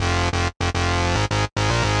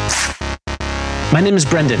My name is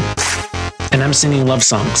Brendan, and I'm singing love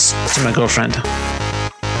songs to my girlfriend.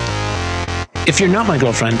 If you're not my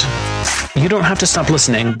girlfriend, you don't have to stop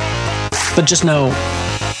listening, but just know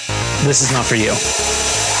this is not for you.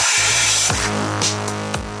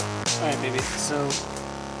 Alright, baby, so,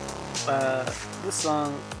 this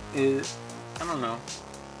song is, I don't know,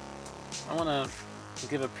 I want to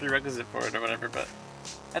give a prerequisite for it or whatever, but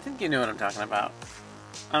I think you know what I'm talking about.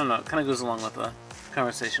 I don't know, it kind of goes along with the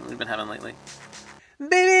conversation we've been having lately.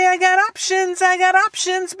 Baby, I got options,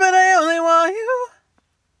 but I only want you.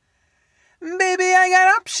 Baby, I got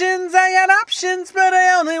options, but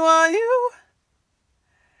I only want you.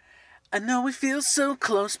 I know we feel so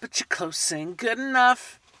close, but you're close ain't good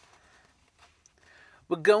enough.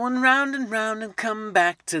 We're going round and round and come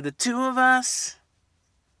back to the two of us.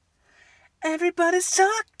 Everybody's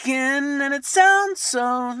talking and it sounds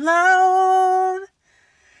so loud.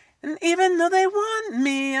 And even though they want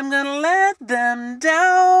me, I'm gonna let them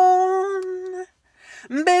down.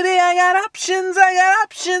 Baby, I got options,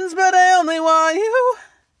 but I only want you.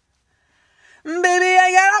 Baby,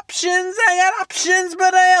 I got options,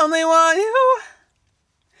 but I only want you.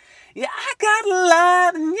 Yeah, I got a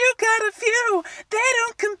lot and you got a few. They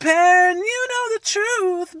don't compare and you know the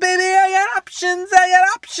truth. Baby, I got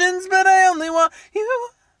options, but I only want you.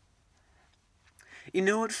 You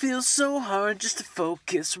know it feels so hard just to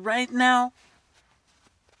focus right now.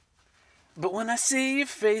 But when I see your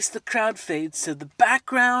face, the crowd fades to the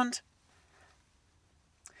background.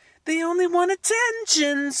 They only want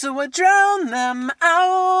attention, so I drown them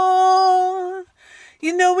out.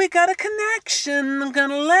 You know we got a connection, I'm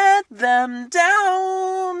gonna let them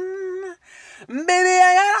down. Baby,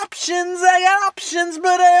 I got options,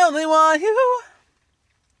 but I only want you.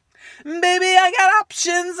 Baby, I got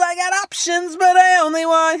options, but I only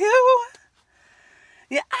want you.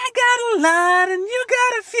 Yeah, I got a lot and you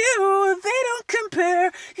got a few. They don't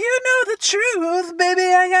compare, you know the truth.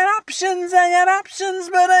 Baby, I got options,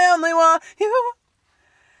 but I only want you.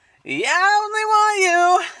 Yeah, I only want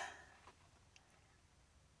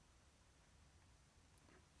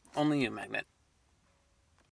you. Only you, Magnet.